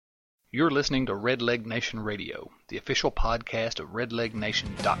You're listening to Redleg Nation Radio, the official podcast of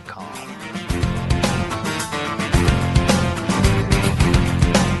RedlegNation.com.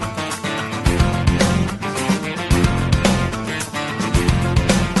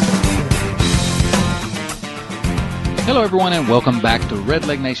 Hello, everyone, and welcome back to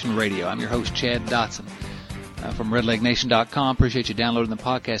Redleg Nation Radio. I'm your host, Chad Dotson from RedlegNation.com. Appreciate you downloading the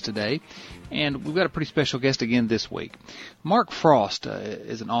podcast today. And we've got a pretty special guest again this week. Mark Frost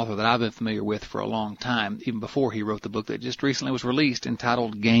is an author that I've been familiar with for a long time, even before he wrote the book that just recently was released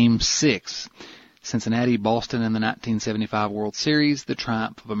entitled Game 6, Cincinnati, Boston, and the 1975 World Series, the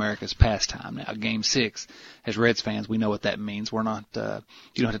Triumph of America's Pastime. Now, Game 6, as Reds fans, we know what that means. We're not, you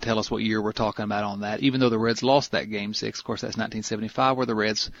don't have to tell us what year we're talking about on that. Even though the Reds lost that Game 6, of course, that's 1975, where the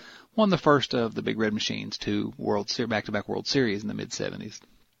Reds won the first of the Big Red Machine's two back-to-back World Series in the mid-'70s.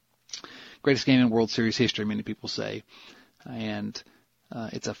 Greatest game in World Series history, many people say. And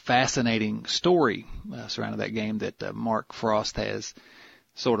it's a fascinating story surrounding that game that Mark Frost has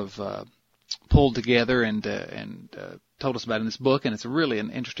sort of pulled together and told us about in this book. And it's really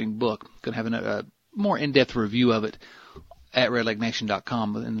an interesting book. Going to have a more in-depth review of it at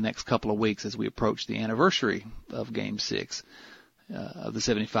RedlegNation.com in the next couple of weeks as we approach the anniversary of Game 6. Of the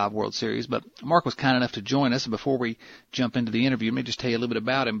 75 World Series. But Mark was kind enough to join us. And before we jump into the interview, let me just tell you a little bit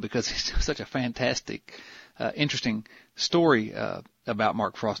about him because he's such a fantastic, interesting story about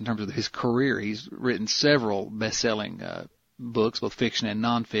Mark Frost in terms of his career. He's written several best-selling books, both fiction and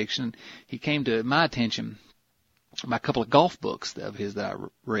nonfiction. He came to my attention by a couple of golf books of his that I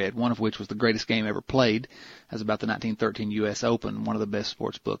read, one of which was The Greatest Game Ever Played. That's about the 1913 U.S. Open, one of the best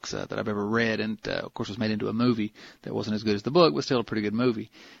sports books that I've ever read, and of course was made into a movie that wasn't as good as the book, but still a pretty good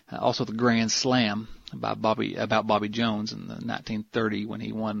movie. Also The Grand Slam about Bobby Jones in the 1930 when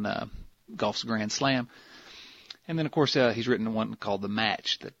he won golf's Grand Slam. And then, of course, he's written one called The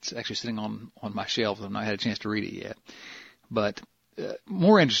Match that's actually sitting on my shelf. I've not had a chance to read it yet. But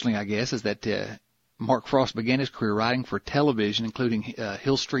more interesting, I guess, is that Mark Frost began his career writing for television, including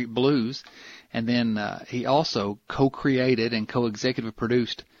Hill Street Blues, and then he also co-created and co-executive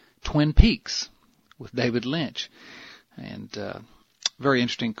produced Twin Peaks with David Lynch. And very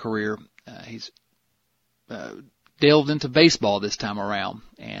interesting career. He's delved into baseball this time around,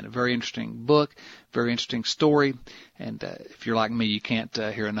 and a very interesting book, very interesting story. And if you're like me, you can't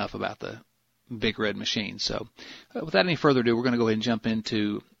hear enough about the Big Red Machine. So without any further ado, we're going to go ahead and jump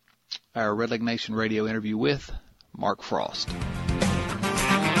into our Redleg Nation Radio interview with Mark Frost.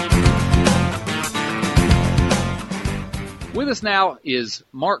 With us now is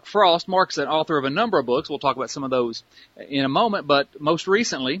Mark Frost. Mark's an author of a number of books. We'll talk about some of those in a moment, but most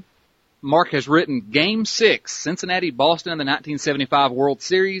recently, Mark has written Game 6, Cincinnati, Boston, and the 1975 World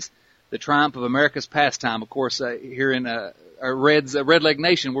Series, the Triumph of America's Pastime. Of course, here in our Redleg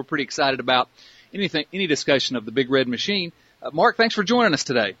Nation, we're pretty excited about any discussion of the Big Red Machine. Mark, thanks for joining us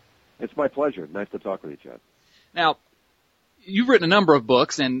today. It's my pleasure. Nice to talk with you, Chad. Now, you've written a number of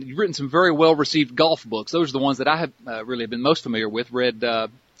books, and you've written some very well-received golf books. Those are the ones that I have really been most familiar with. Read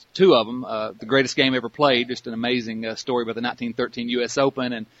two of them, The Greatest Game Ever Played, just an amazing story about the 1913 U.S.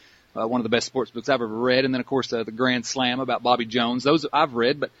 Open, and one of the best sports books I've ever read. And then, of course, The Grand Slam about Bobby Jones. Those I've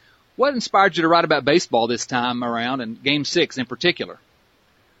read. But what inspired you to write about baseball this time around, and Game 6 in particular?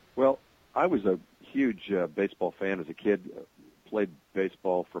 Well, I was a huge baseball fan as a kid. Played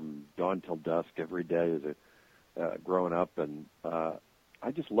baseball from dawn till dusk every day as a growing up, and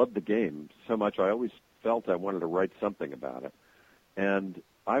I just loved the game so much. I always felt I wanted to write something about it, and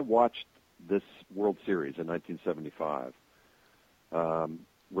I watched this World Series in 1975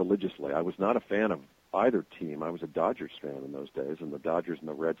 religiously. I was not a fan of either team. I was a Dodgers fan in those days, and the Dodgers and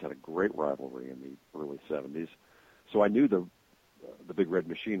the Reds had a great rivalry in the early 70s. So I knew the Big Red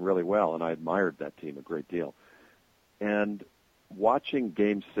Machine really well, and I admired that team a great deal. And watching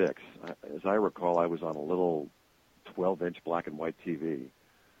Game 6, as I recall, I was on a little 12-inch black and white TV,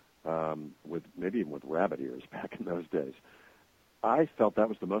 with maybe even with rabbit ears back in those days. I felt that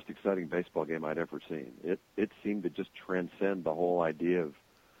was the most exciting baseball game I'd ever seen. It seemed to just transcend the whole idea of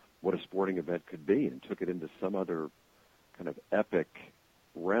what a sporting event could be and took it into some other kind of epic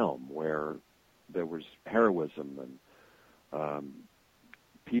realm where there was heroism and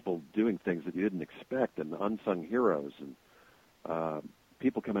people doing things that you didn't expect and unsung heroes and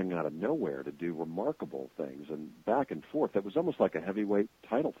people coming out of nowhere to do remarkable things and back and forth. It was almost like a heavyweight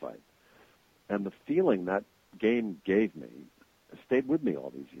title fight. And the feeling that game gave me stayed with me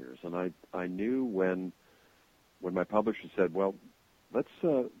all these years. And I knew when my publisher said, well, let's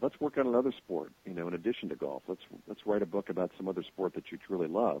work on another sport, in addition to golf. Let's write a book about some other sport that you truly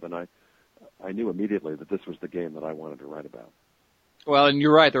love. And I knew immediately that this was the game that I wanted to write about. Well, and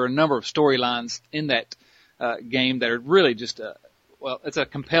you're right. There are a number of storylines in that game that are really just it's a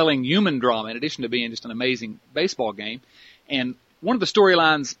compelling human drama in addition to being just an amazing baseball game. And one of the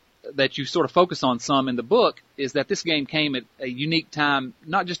storylines that you sort of focus on some in the book is that this game came at a unique time,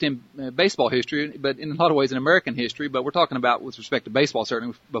 not just in baseball history, but in a lot of ways in American history. But we're talking about with respect to baseball,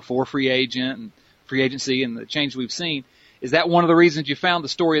 certainly before free agency and the change we've seen. Is that one of the reasons you found the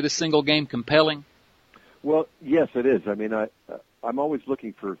story of this single game compelling? Well, yes, it is. I mean, I'm always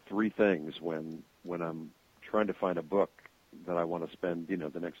looking for three things when I'm trying to find a book that I want to spend,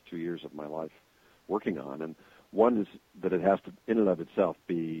 the next 2 years of my life working on. And one is that it has to, in and of itself,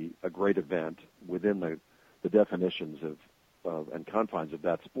 be a great event within the definitions of and confines of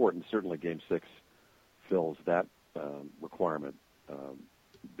that sport. And certainly Game 6 fills that requirement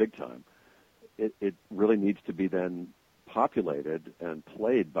big time. It really needs to be then populated and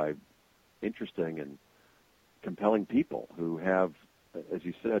played by interesting and compelling people who have, as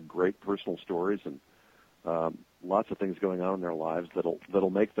you said, great personal stories and lots of things going on in their lives that'll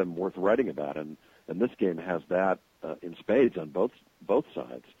make them worth writing about. And this game has that in spades on both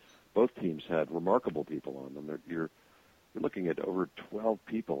sides. Both teams had remarkable people on them. You're looking at over 12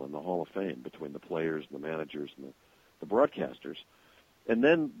 people in the Hall of Fame between the players and the managers and the broadcasters. And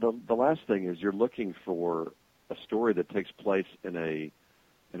then the last thing is you're looking for a story that takes place in a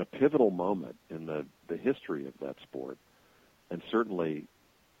pivotal moment in the history of that sport. And certainly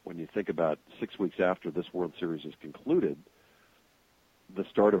when you think about 6 weeks after this World Series is concluded, the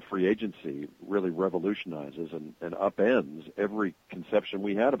start of free agency really revolutionizes and upends every conception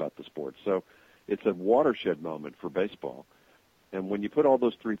we had about the sport. So it's a watershed moment for baseball. And when you put all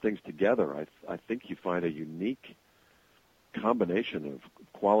those three things together, I think you find a unique combination of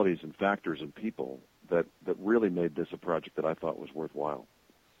qualities and factors and people that really made this a project that I thought was worthwhile.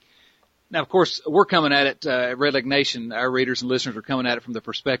 Now, of course, we're coming at it, at Red Leg Nation, our readers and listeners are coming at it from the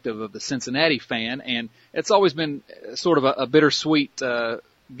perspective of the Cincinnati fan, and it's always been sort of a bittersweet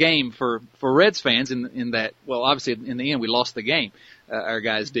game for Reds fans in that, well, obviously in the end we lost the game, our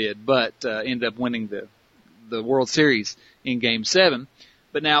guys did, but ended up winning the World Series in Game 7.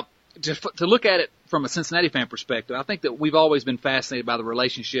 But now, to look at it from a Cincinnati fan perspective, I think that we've always been fascinated by the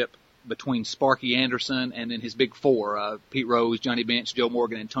relationship between Sparky Anderson and then his big four, Pete Rose, Johnny Bench, Joe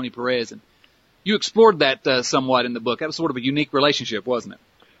Morgan, and Tony Perez. And you explored that somewhat in the book. That was sort of a unique relationship, wasn't it?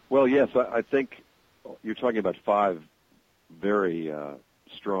 Well, yes. I think you're talking about five very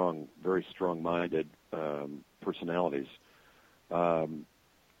strong-minded personalities. And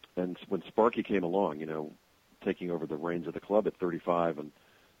when Sparky came along, taking over the reins of the club at 35, and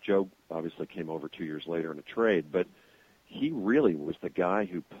Joe obviously came over 2 years later in a trade, but he really was the guy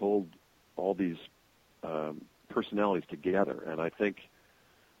who pulled all these personalities together, and I think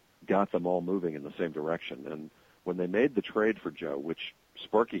got them all moving in the same direction. And when they made the trade for Joe, which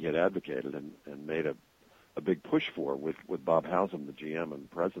Sparky had advocated and made a big push for with Bob Howsam, the GM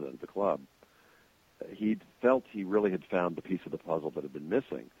and president of the club, he felt he really had found the piece of the puzzle that had been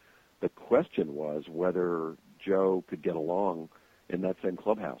missing. The question was whether Joe could get along in that same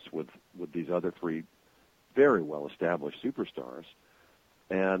clubhouse with these other three very well-established superstars.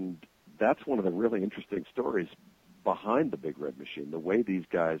 And that's one of the really interesting stories behind the Big Red Machine, the way these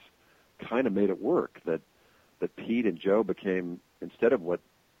guys kind of made it work, that Pete and Joe became, instead of what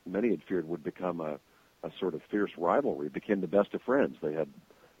many had feared would become a sort of fierce rivalry, became the best of friends. They had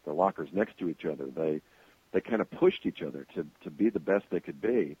their lockers next to each other. They kind of pushed each other to be the best they could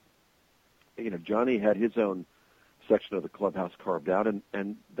be. Johnny had his own section of the clubhouse carved out,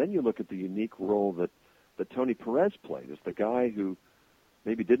 and then you look at the unique role that Tony Perez played as the guy who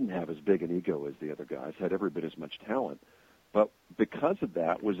maybe didn't have as big an ego as the other guys, had every bit as much talent, but because of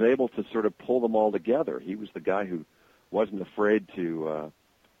that was able to sort of pull them all together. He was the guy who wasn't afraid to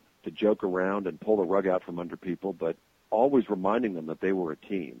joke around and pull the rug out from under people, but always reminding them that they were a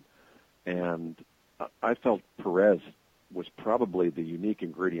team. And I felt Perez was probably the unique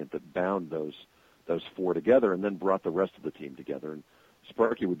ingredient that bound those four together and then brought the rest of the team together. And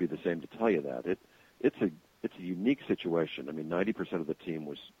Sparky would be the same to tell you that. It's a unique situation. I mean, 90% of the team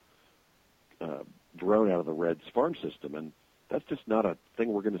was grown out of the Reds farm system, and that's just not a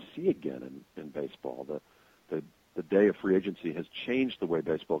thing we're going to see again in baseball. The day of free agency has changed the way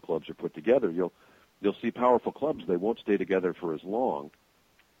baseball clubs are put together. You'll see powerful clubs, they won't stay together for as long,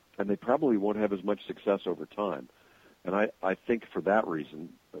 and they probably won't have as much success over time. And I think for that reason,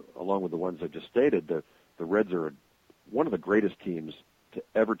 along with the ones I just stated, the Reds are one of the greatest teams to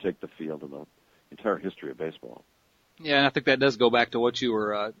ever take the field in the entire history of baseball. Yeah, and I think that does go back to what you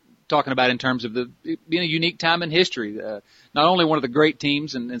were talking about in terms of being a unique time in history. Not only one of the great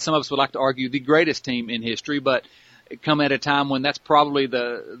teams, and some of us would like to argue the greatest team in history, but come at a time when that's probably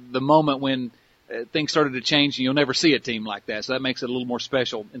the moment when things started to change, and you'll never see a team like that. So that makes it a little more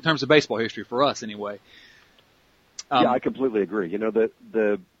special in terms of baseball history for us, anyway. Yeah, I completely agree. You know,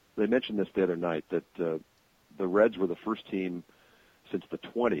 they mentioned this the other night that the Reds were the first team since the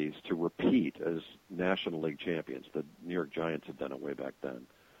 20s to repeat as National League champions. The New York Giants had done it way back then.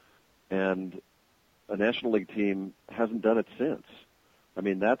 And a National League team hasn't done it since. I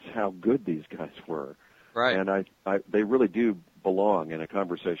mean, that's how good these guys were. Right. And they really do belong in a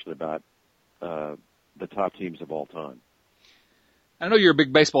conversation about the top teams of all time. I know you're a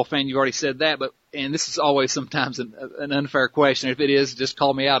big baseball fan. You already said that, and this is always sometimes an unfair question. If it is, just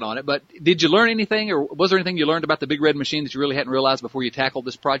call me out on it. But did you learn anything, or was there anything you learned about the Big Red Machine that you really hadn't realized before you tackled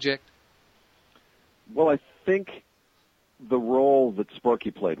this project? Well, I think the role that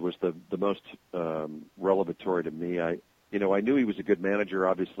Sparky played was the most revelatory to me. I knew he was a good manager.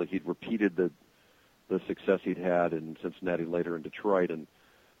 Obviously, he'd repeated the success he'd had in Cincinnati, later in Detroit, and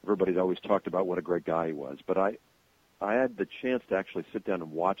everybody'd always talked about what a great guy he was. But I had the chance to actually sit down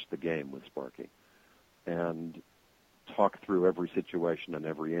and watch the game with Sparky and talk through every situation and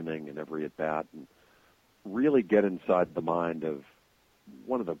every inning and every at-bat and really get inside the mind of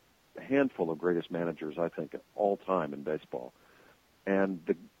one of the handful of greatest managers, I think, of all time in baseball. And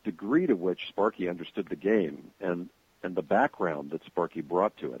the degree to which Sparky understood the game and the background that Sparky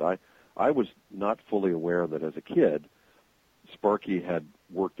brought to it. I was not fully aware that as a kid, Sparky had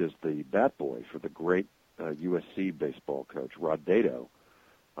worked as the bat boy for the great USC baseball coach, Rod Dedeaux,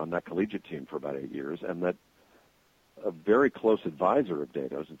 on that collegiate team for about 8 years, and that a very close advisor of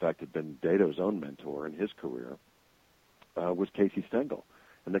Dedeaux's, in fact, had been Dedeaux's own mentor in his career, was Casey Stengel.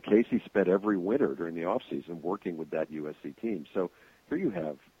 And that Casey spent every winter during the offseason working with that USC team. So here you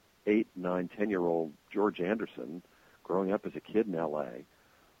have 8, 9, 10-year-old George Anderson growing up as a kid in L.A.,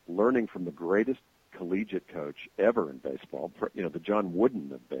 learning from the greatest collegiate coach ever in baseball, the John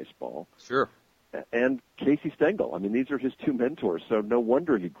Wooden of baseball. Sure. And Casey Stengel. I mean, these are his two mentors, so no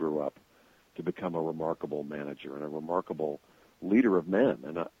wonder he grew up to become a remarkable manager and a remarkable leader of men.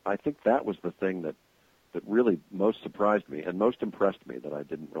 And I think that was the thing that really most surprised me and most impressed me that I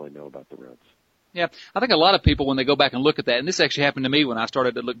didn't really know about the Reds. Yeah, I think a lot of people, when they go back and look at that, and this actually happened to me when I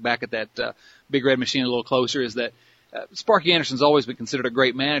started to look back at that Big Red Machine a little closer, is that Sparky Anderson's always been considered a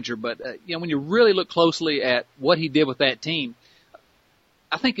great manager, but when you really look closely at what he did with that team,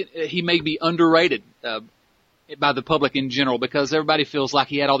 I think he may be underrated by the public in general, because everybody feels like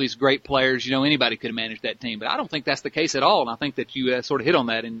he had all these great players. Anybody could have managed that team, but I don't think that's the case at all, and I think that you sort of hit on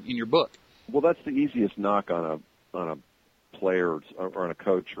that in your book. Well, that's the easiest knock on a player or on a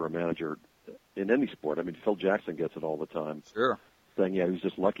coach or a manager in any sport. I mean, Phil Jackson gets it all the time. Sure. Saying, yeah, he was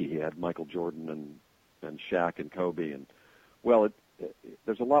just lucky he had Michael Jordan and Shaq and Kobe. And, well,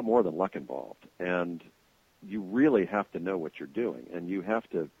 there's a lot more than luck involved. And you really have to know what you're doing. And you have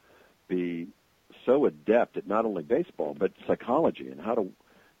to be so adept at not only baseball, but psychology and how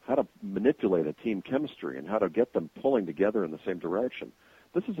to manipulate a team chemistry and how to get them pulling together in the same direction.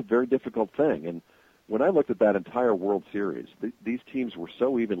 This is a very difficult thing. And when I looked at that entire World Series, these teams were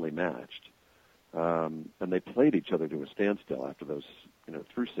so evenly matched. And they played each other to a standstill after those,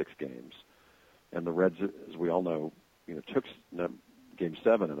 through 6 games. And the Reds, as we all know, took Game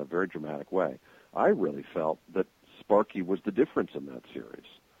 7 in a very dramatic way. I really felt that Sparky was the difference in that series,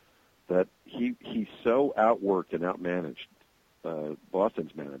 that he so outworked and outmanaged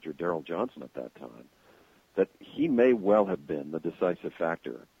Boston's manager, Darrell Johnson, at that time, that he may well have been the decisive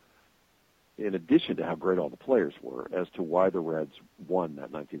factor, in addition to how great all the players were, as to why the Reds won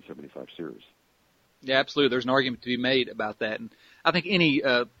that 1975 series. Yeah, absolutely. There's an argument to be made about that. And I think any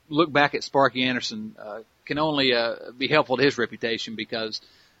look back at Sparky Anderson can only be helpful to his reputation, because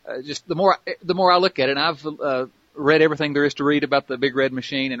just the more I look at it, and I've read everything there is to read about the Big Red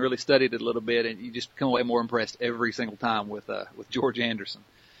Machine and really studied it a little bit, and you just come away more impressed every single time with George Anderson.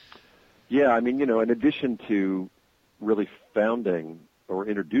 Yeah, I mean, in addition to really founding or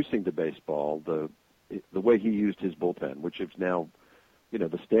introducing to baseball the way he used his bullpen, which is now,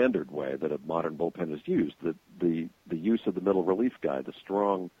 the standard way that a modern bullpen is used, the use of the middle relief guy, the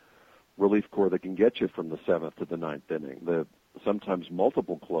strong relief corps that can get you from the 7th to the 9th inning, the sometimes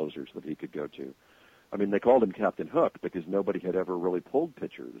multiple closers that he could go to. I mean, they called him Captain Hook because nobody had ever really pulled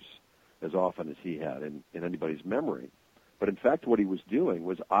pitchers as often as he had in anybody's memory. But in fact, what he was doing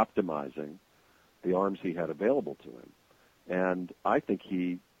was optimizing the arms he had available to him. And I think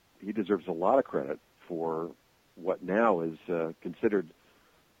he deserves a lot of credit for what now is considered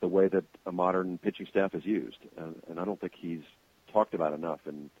the way that a modern pitching staff is used. And I don't think he's talked about enough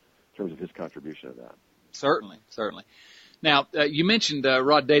in terms of his contribution to that. Certainly, certainly. Now, you mentioned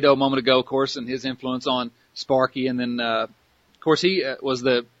Rod Dedeaux a moment ago, of course, and his influence on Sparky, and then, of course, he was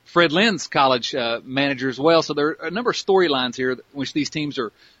the Fred Lynn's college manager as well. So there are a number of storylines here which these teams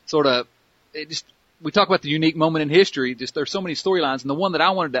are sort of we talk about the unique moment in history. Just there's so many storylines, and the one that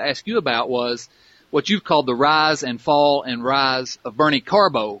I wanted to ask you about was what you've called the rise and fall and rise of Bernie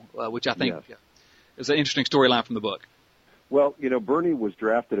Carbo, which I think is an interesting storyline from the book. Well, Bernie was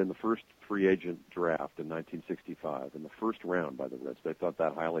drafted in the first free agent draft in 1965 in the first round by the Reds. They thought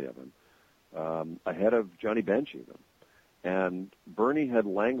that highly of him, ahead of Johnny Bench even. And Bernie had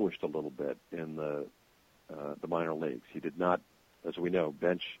languished a little bit in the minor leagues. He did not, as we know,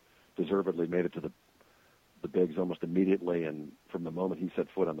 Bench deservedly made it to the bigs almost immediately, and from the moment he set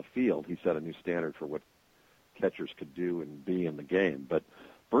foot on the field, he set a new standard for what catchers could do and be in the game. But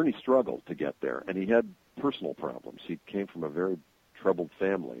Bernie struggled to get there, and he had personal problems. He came from a very troubled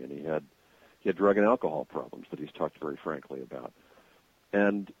family, and he had drug and alcohol problems that he's talked very frankly about.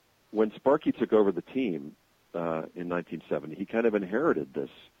 And when Sparky took over the team in 1970, he kind of inherited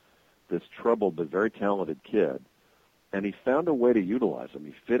this troubled but very talented kid, and he found a way to utilize him.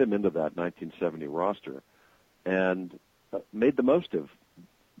 He fit him into that 1970 roster and made the most of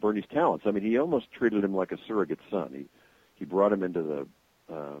Bernie's talents. I mean, he almost treated him like a surrogate son. He brought him into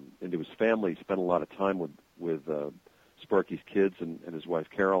his family. He spent a lot of time with Sparky's kids and his wife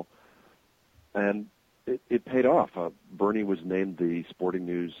Carol, and it paid off. Bernie was named the Sporting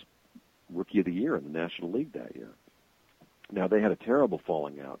News Rookie of the Year in the National League that year. Now, they had a terrible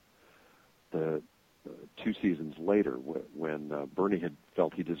falling out the 2 seasons later when Bernie had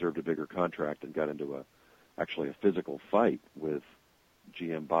felt he deserved a bigger contract and got into actually a physical fight with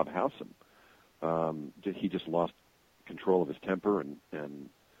GM Bob Howsam. He just lost control of his temper and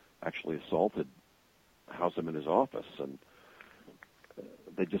actually assaulted Howsam in his office, and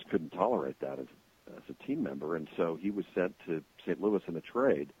they just couldn't tolerate that as a team member, and so he was sent to St. Louis in a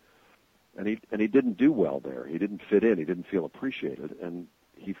trade, and he didn't do well there. He didn't fit in. He didn't feel appreciated, and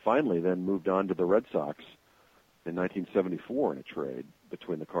he finally then moved on to the Red Sox in 1974 in a trade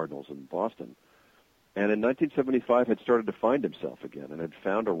between the Cardinals and Boston. And in 1975 had started to find himself again and had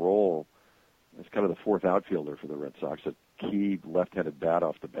found a role as kind of the fourth outfielder for the Red Sox, a key left-handed bat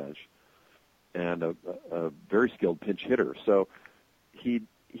off the bench, and a very skilled pinch hitter. So he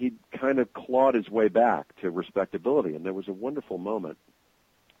kind of clawed his way back to respectability, and there was a wonderful moment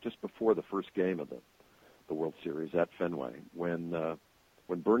just before the first game of the World Series at Fenway when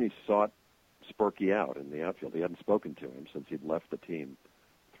Bernie sought Sparky out in the outfield. He hadn't spoken to him since he'd left the team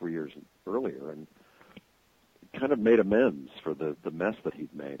 3 years earlier, and kind of made amends for the mess that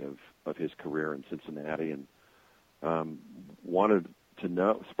he'd made of his career in Cincinnati, and wanted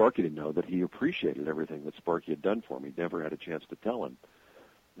Sparky to know that he appreciated everything that Sparky had done for him. He'd never had a chance to tell him.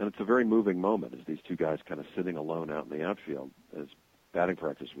 And it's a very moving moment as these two guys kind of sitting alone out in the outfield as batting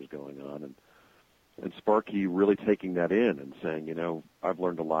practice was going on, and Sparky really taking that in and saying, I've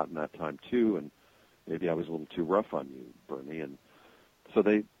learned a lot in that time too, and maybe I was a little too rough on you, Bernie. And so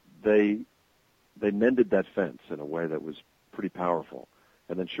they mended that fence in a way that was pretty powerful.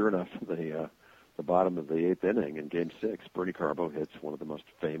 And then sure enough, the bottom of the eighth inning in Game 6, Bernie Carbo hits one of the most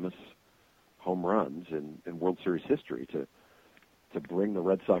famous home runs in World Series history to bring the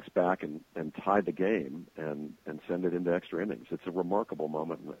Red Sox back and tie the game and send it into extra innings. It's a remarkable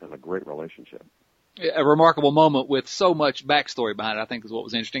moment and a great relationship. A remarkable moment with so much backstory behind it, I think, is what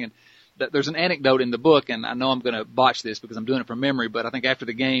was interesting. And there's an anecdote in the book, and I know I'm going to botch this because I'm doing it from memory, but I think after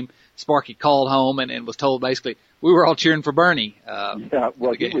the game, Sparky called home and was told basically, we were all cheering for Bernie.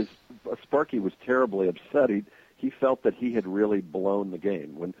 Sparky was terribly upset. He felt that he had really blown the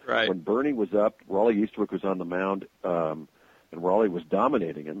game. When Bernie was up, Raleigh Eastwick was on the mound, and Raleigh was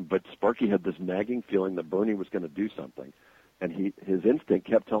dominating him, but Sparky had this nagging feeling that Bernie was going to do something. And his instinct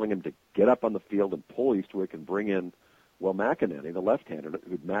kept telling him to get up on the field and pull Eastwick and bring in McEnany, the left-hander,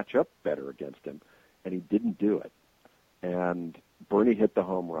 who'd match up better against him, and he didn't do it. And Bernie hit the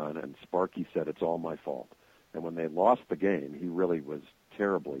home run, and Sparky said, it's all my fault. And when they lost the game, he really was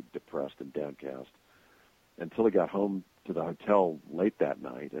terribly depressed and downcast until he got home to the hotel late that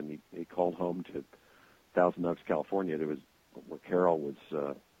night, and he called home to Thousand Oaks, California, where Carol was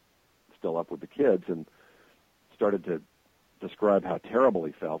still up with the kids, and started to describe how terrible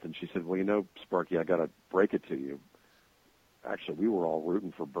he felt. And she said, well, Sparky, I got to break it to you. Actually, we were all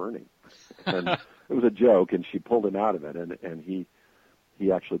rooting for Bernie. And it was a joke, and she pulled him out of it, and he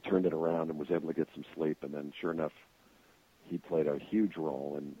actually turned it around and was able to get some sleep. And then, sure enough, he played a huge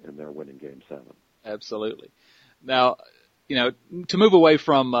role in their winning Game 7. Absolutely. Now, to move away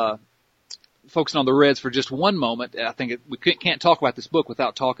from focusing on the Reds for just one moment, I think we can't talk about this book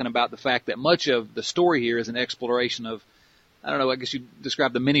without talking about the fact that much of the story here is an exploration of I don't know, I guess you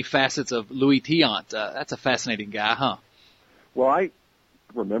described the many facets of Louis Tiant. That's a fascinating guy, huh? Well, I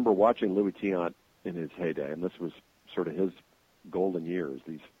remember watching Louis Tiant in his heyday, and this was sort of his golden years,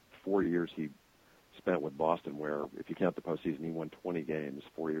 these 4 years he spent with Boston, where, if you count the postseason, he won 20 games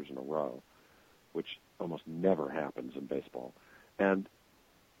 4 years in a row, which almost never happens in baseball. And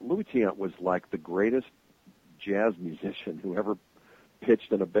Louis Tiant was like the greatest jazz musician who ever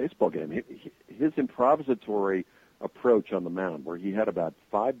pitched in a baseball game. His improvisatory approach on the mound, where he had about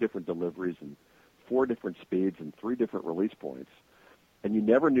 5 different deliveries and 4 different speeds and 3 different release points, and you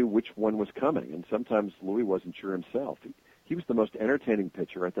never knew which one was coming, and sometimes Louis wasn't sure himself. He was the most entertaining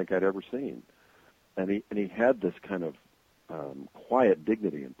pitcher I think I'd ever seen, and he had this kind of quiet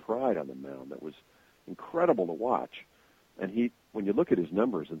dignity and pride on the mound that was incredible to watch. And when you look at his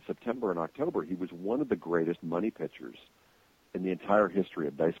numbers in September and October, he was one of the greatest money pitchers in the entire history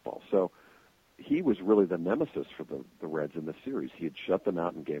of baseball. So he was really the nemesis for the Reds in the series. He had shut them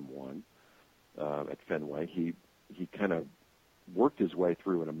out in Game 1 at Fenway. He kind of worked his way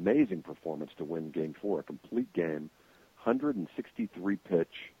through an amazing performance to win Game 4, a complete game,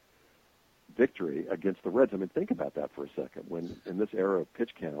 163-pitch victory against the Reds. I mean, think about that for a second. When in this era of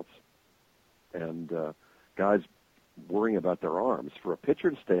pitch counts and guys worrying about their arms, for a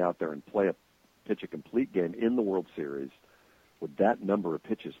pitcher to stay out there and pitch a complete game in the World Series with that number of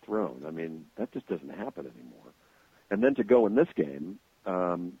pitches thrown, I mean, that just doesn't happen anymore. And then to go in this game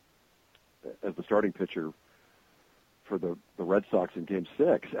as the starting pitcher for the Red Sox in Game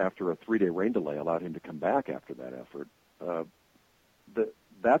 6 after a 3-day rain delay allowed him to come back after that effort.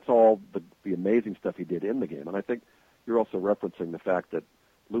 That's all the amazing stuff he did in the game. And I think you're also referencing the fact that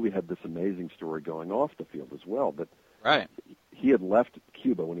Louis had this amazing story going off the field as well. But right. He had left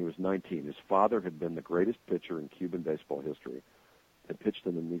Cuba when he was 19. His father had been the greatest pitcher in Cuban baseball history, had pitched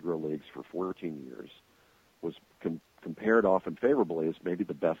in the Negro Leagues for 14 years, was compared often favorably as maybe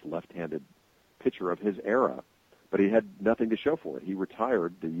the best left-handed pitcher of his era, but he had nothing to show for it. He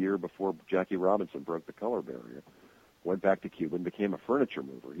retired the year before Jackie Robinson broke the color barrier, went back to Cuba and became a furniture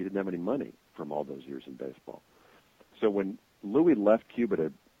mover. He didn't have any money from all those years in baseball. So when Louis left Cuba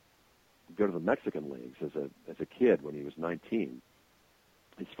to go to the Mexican leagues as a kid when he was 19,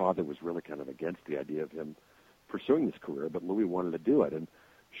 his father was really kind of against the idea of him pursuing this career, but Louis wanted to do it. And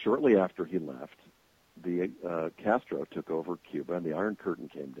shortly after he left, Castro took over Cuba and the Iron Curtain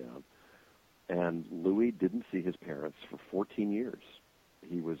came down. And Louis didn't see his parents for 14 years.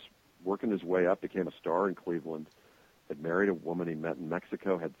 He was working his way up, became a star in Cleveland, had married a woman he met in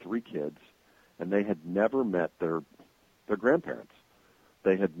Mexico, had 3 kids, and they had never met their grandparents.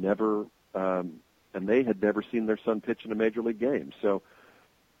 They had never, and they had never seen their son pitch in a major league game. So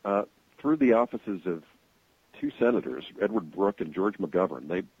through the offices of 2 senators, Edward Brooke and George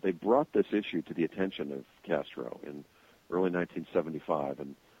McGovern, they brought this issue to the attention of Castro in early 1975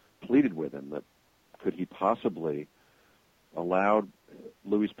 and pleaded with him that could he possibly allow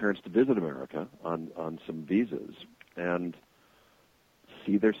Louis' parents to visit America on some visas and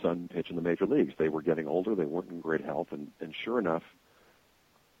see their son pitch in the major leagues. They were getting older, they weren't in great health, and sure enough,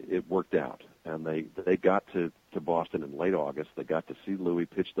 it worked out. And they got to Boston in late August. They got to see Louis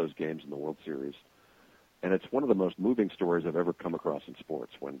pitch those games in the World Series. And it's one of the most moving stories I've ever come across in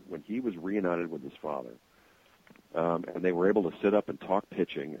sports. When he was reunited with his father, and they were able to sit up and talk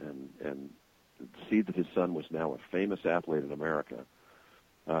pitching and see that his son was now a famous athlete in America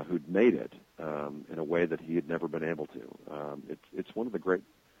who'd made it in a way that he had never been able to. It's one of the great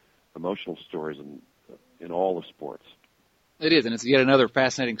emotional stories in all of sports. It is, and it's yet another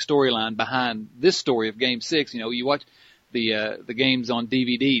fascinating storyline behind this story of Game 6. You know, you watch the games on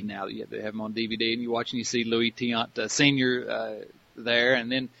DVD now. They have them on DVD, and you watch and you see Louis Tiant Sr. There, and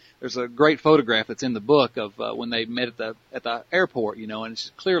then there's a great photograph that's in the book of when they met at the airport. You know, and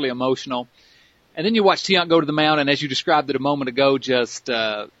it's clearly emotional. And then you watch Tiant go to the mound, and as you described it a moment ago, just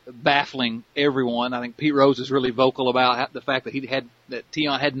baffling everyone. I think Pete Rose was really vocal about the fact that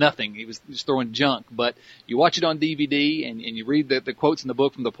Tiant had nothing. He was just throwing junk. But you watch it on DVD, and you read the quotes in the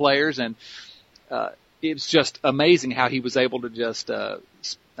book from the players, and it's just amazing how he was able to just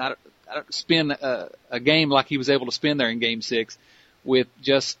spin a game like he was able to spin there in Game 6 with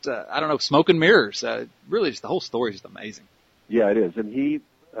just, smoke and mirrors. Really, just the whole story is just amazing. Yeah, it is. And he,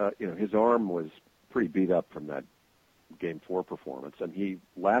 his arm was pretty beat up from that Game 4 performance, and he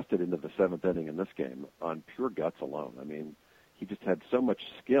lasted into the 7th inning in this game on pure guts alone. I mean, he just had so much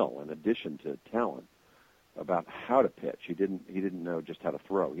skill in addition to talent about how to pitch. He didn't know just how to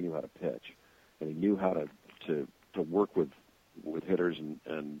throw. He knew how to pitch, and he knew how to work with hitters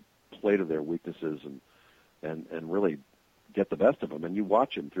and play to their weaknesses and really get the best of them. And you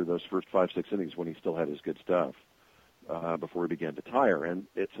watch him through those first 5-6 innings when he still had his good stuff. before he began to tire. And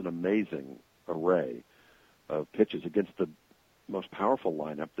it's an amazing array of pitches against the most powerful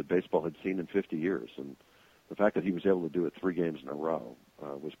lineup that baseball had seen in 50 years. And the fact that he was able to do it 3 games in a row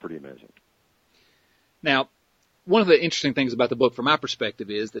was pretty amazing. Now, one of the interesting things about the book from my perspective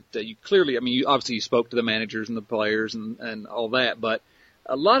is that you clearly, obviously you spoke to the managers and the players and all that, but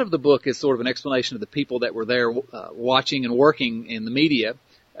a lot of the book is sort of an explanation of the people that were there watching and working in the media.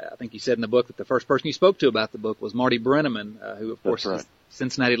 I think you said in the book that the first person you spoke to about the book was Marty Brennaman, who, of course, is a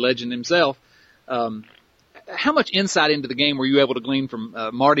Cincinnati legend himself. How much insight into the game were you able to glean from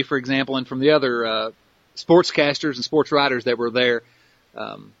Marty, for example, and from the other sportscasters and sports writers that were there?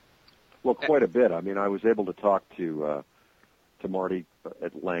 Well, quite a bit. I mean, I was able to talk to Marty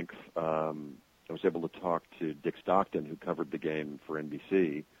at length. I was able to talk to Dick Stockton, who covered the game for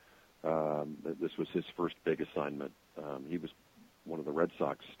NBC. This was his first big assignment. He was one of the Red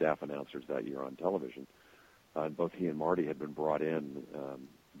Sox staff announcers that year on television. And both he and Marty had been brought in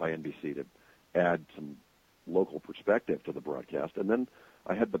by NBC to add some local perspective to the broadcast. And then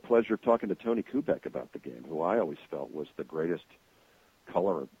I had the pleasure of talking to Tony Kubek about the game, who I always felt was the greatest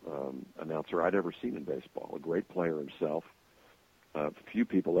color announcer I'd ever seen in baseball, a great player himself. Few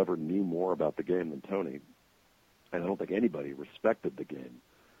people ever knew more about the game than Tony, and I don't think anybody respected the game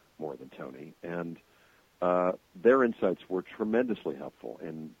more than Tony. And their insights were tremendously helpful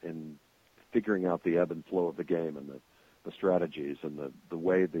in figuring out the ebb and flow of the game and the strategies and the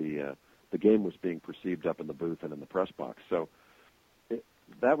way the game was being perceived up in the booth and in the press box. So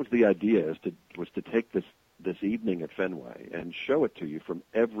that was the idea, was to take this evening at Fenway and show it to you from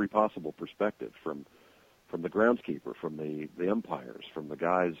every possible perspective, from the groundskeeper, from the umpires, from the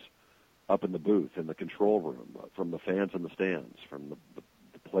guys up in the booth, in the control room, from the fans in the stands, from the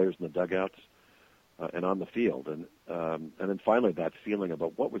players in the dugouts, and on the field. And then finally that feeling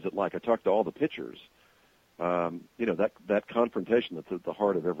about what was it like. I talked to all the pitchers. That confrontation that's at the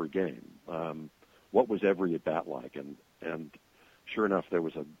heart of every game. What was every at-bat like? And sure enough, there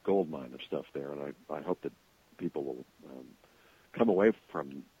was a gold mine of stuff there, and I hope that people will come away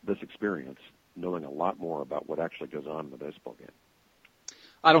from this experience knowing a lot more about what actually goes on in the baseball game.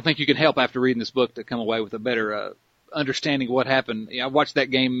 I don't think you can help after reading this book to come away with a better understanding of what happened. I watched that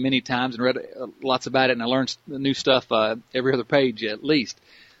game many times and read lots about it, and I learned new stuff every other page at least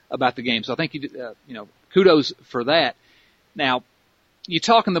about the game. So I think kudos for that. Now, you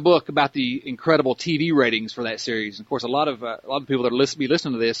talk in the book about the incredible TV ratings for that series. Of course, a lot of people that will be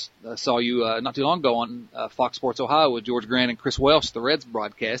listening to this saw you not too long ago on Fox Sports Ohio with George Grant and Chris Welsh, the Reds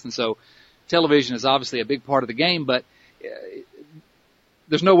broadcast. And so television is obviously a big part of the game, but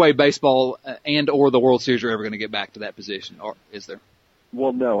there's no way baseball and or the World Series are ever going to get back to that position, or is there?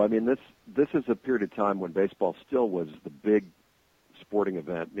 Well, no. I mean, this is a period of time when baseball still was the big sporting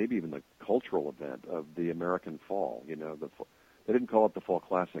event, maybe even the cultural event of the American fall. They didn't call it the Fall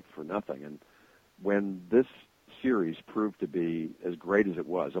Classic for nothing. And when this series proved to be as great as it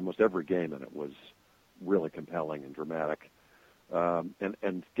was, almost every game in it was really compelling and dramatic.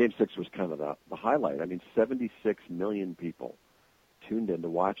 And Game 6 was kind of the highlight. I mean, 76 million people tuned in to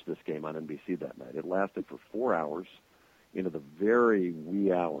watch this game on NBC that night. It lasted for 4 hours into the very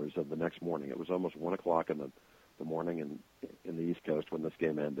wee hours of the next morning. It was almost 1 o'clock in the morning in the East Coast when this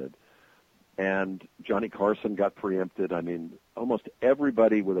game ended. And Johnny Carson got preempted. I mean, almost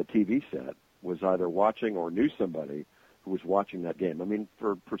everybody with a TV set was either watching or knew somebody who was watching that game. I mean,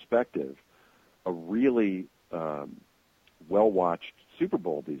 for perspective, a really well-watched Super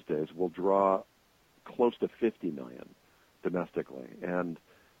Bowl these days will draw close to 50 million domestically. And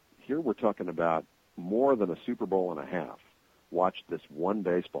here we're talking about more than a Super Bowl and a half watched this one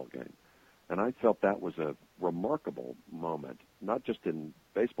baseball game. And I felt that was a remarkable moment, not just in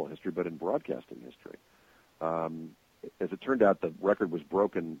baseball history, but in broadcasting history. As it turned out, the record was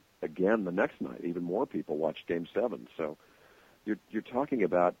broken again the next night. Even more people watched Game 7. So you're talking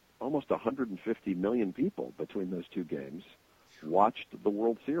about almost 150 million people between those two games watched the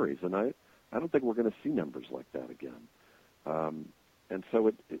World Series. And I don't think we're going to see numbers like that again. And so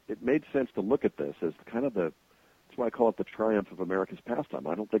it made sense to look at this as kind of that's why I call it the triumph of America's pastime.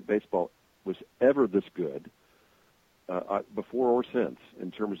 I don't think baseball was ever this good before or since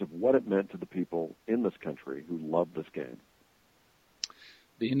in terms of what it meant to the people in this country who loved this game.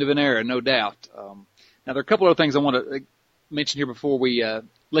 The end of an era, no doubt. Now, there are a couple of things I want to mention here before we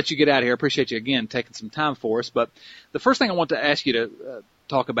let you get out of here. I appreciate you, again, taking some time for us. But the first thing I want to ask you to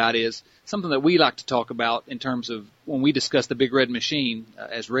talk about is something that we like to talk about in terms of when we discuss the Big Red Machine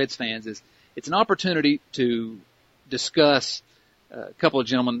as Reds fans is it's an opportunity to discuss a couple of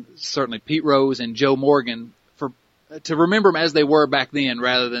gentlemen, certainly Pete Rose and Joe Morgan, for to remember them as they were back then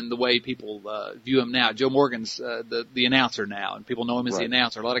rather than the way people view them now. Joe Morgan's the announcer now, and people know him as the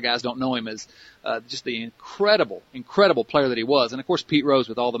announcer. A lot of guys don't know him as just the incredible player that he was. And, of course, Pete Rose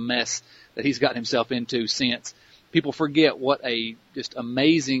with all the mess that he's gotten himself into since. People forget what a just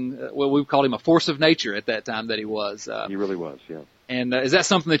amazing, we called him a force of nature at that time that he was. He really was, yeah. And is that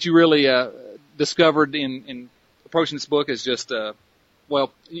something that you really discovered in approaching this book as just,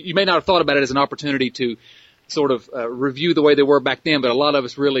 you may not have thought about it as an opportunity to sort of review the way they were back then, but a lot of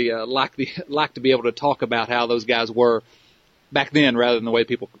us really like to be able to talk about how those guys were back then rather than the way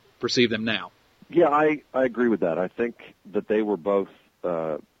people perceive them now. Yeah, I agree with that. I think that they were both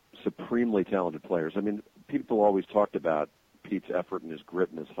supremely talented players. I mean, people always talked about Pete's effort and his grit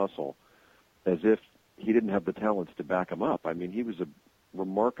and his hustle as if he didn't have the talents to back him up. I mean, he was a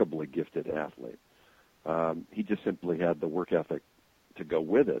remarkably gifted athlete. He just simply had the work ethic to go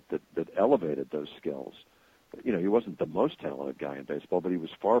with it that elevated those skills. You know, he wasn't the most talented guy in baseball, but he was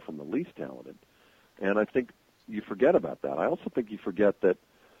far from the least talented. And I think you forget about that. I also think you forget that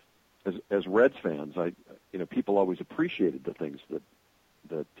as Reds fans, people always appreciated the things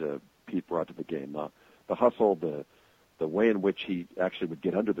that Pete brought to the game. The hustle, the way in which he actually would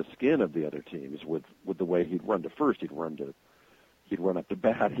get under the skin of the other teams with the way he'd run to first, he'd run up to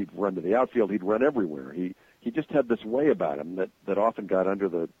bat, he'd run to the outfield, he'd run everywhere. He just had this way about him that often got under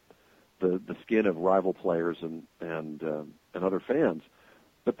the skin of rival players and other fans.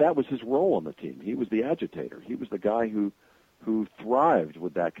 But that was his role on the team. He was the agitator. He was the guy who thrived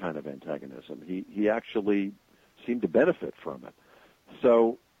with that kind of antagonism. He actually seemed to benefit from it.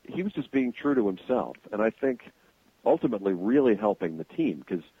 So he was just being true to himself, and I think ultimately really helping the team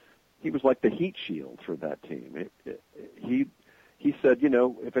because he was like the heat shield for that team. He said,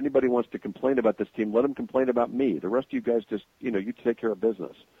 if anybody wants to complain about this team, let them complain about me. The rest of you guys just, you take care of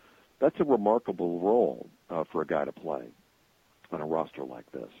business. That's a remarkable role for a guy to play on a roster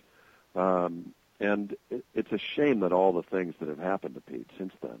like this. And it's a shame that all the things that have happened to Pete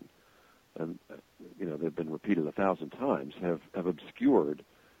since then, and they've been repeated 1,000 times, have obscured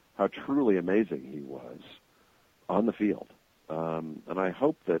how truly amazing he was on the field. And I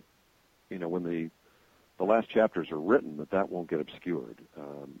hope that, when the last chapters are written, that won't get obscured,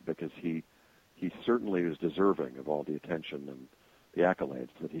 because he certainly is deserving of all the attention and the accolades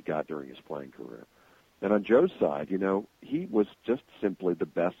that he got during his playing career. And on Joe's side, he was just simply the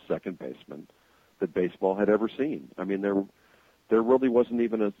best second baseman that baseball had ever seen. I mean, there really wasn't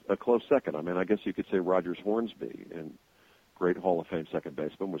even a close second. I mean, I guess you could say Rogers Hornsby, and great Hall of Fame second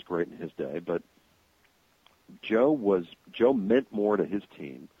baseman, was great in his day, but Joe meant more to his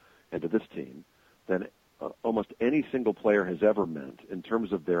team and to this team than almost any single player has ever meant in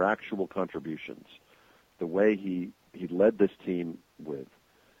terms of their actual contributions. The way he led this team with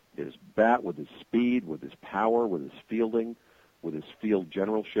his bat, with his speed, with his power, with his fielding, with his field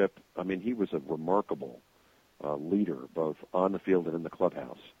generalship. I mean, he was a remarkable leader, both on the field and in the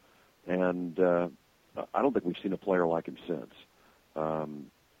clubhouse. And I don't think we've seen a player like him since. And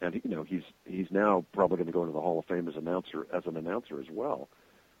he's now probably going to go into the Hall of Fame as an announcer as well.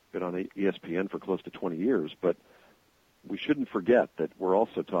 Been on ESPN for close to 20 years, but we shouldn't forget that we're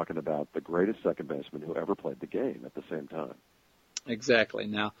also talking about the greatest second baseman who ever played the game at the same time. Exactly.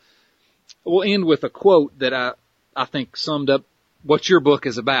 Now, we'll end with a quote that I think summed up what your book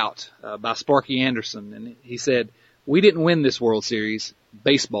is about, by Sparky Anderson. And he said, "We didn't win this World Series,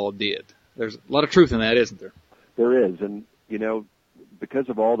 baseball did." There's a lot of truth in that, isn't there? There is. And, because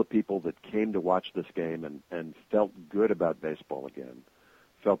of all the people that came to watch this game and felt good about baseball again,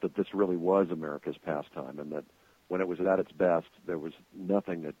 felt that this really was America's pastime, and that when it was at its best, there was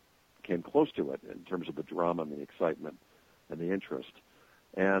nothing that came close to it in terms of the drama and the excitement and the interest.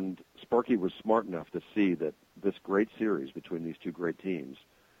 And Sparky was smart enough to see that this great series between these two great teams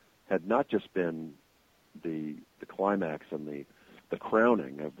had not just been the climax and the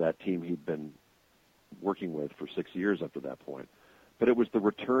crowning of that team he'd been working with for 6 years up to that point, but it was the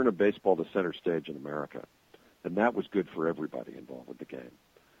return of baseball to center stage in America. And that was good for everybody involved with the game.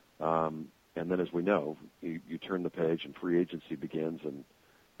 And then, as we know, you turn the page and free agency begins, and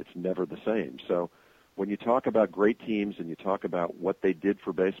it's never the same. So when you talk about great teams and you talk about what they did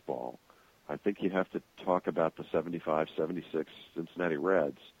for baseball, I think you have to talk about the 75-76 Cincinnati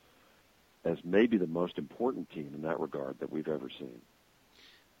Reds as maybe the most important team in that regard that we've ever seen.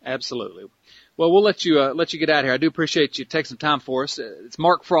 Absolutely. Well, we'll let you get out of here. I do appreciate you taking some time for us. It's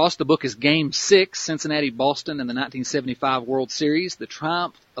Mark Frost. The book is Game 6, Cincinnati-Boston in the 1975 World Series, The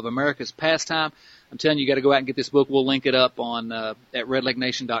Triumph of America's Pastime. I'm telling you, you got to go out and get this book. We'll link it up on at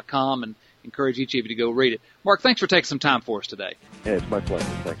redlegnation.com and encourage each of you to go read it. Mark, thanks for taking some time for us today. Hey, it's my pleasure.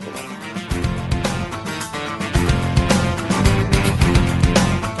 Thanks a lot.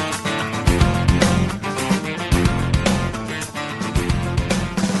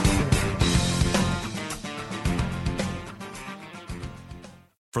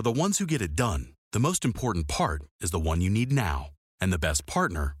 For the ones who get it done, the most important part is the one you need now. And the best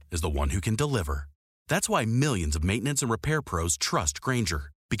partner is the one who can deliver. That's why millions of maintenance and repair pros trust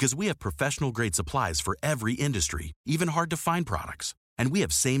Grainger, because we have professional-grade supplies for every industry, even hard-to-find products. And we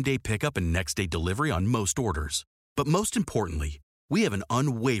have same-day pickup and next-day delivery on most orders. But most importantly, we have an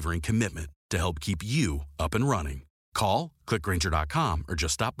unwavering commitment to help keep you up and running. Call, click Grainger.com, or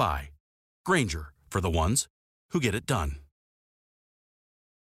just stop by. Grainger, for the ones who get it done.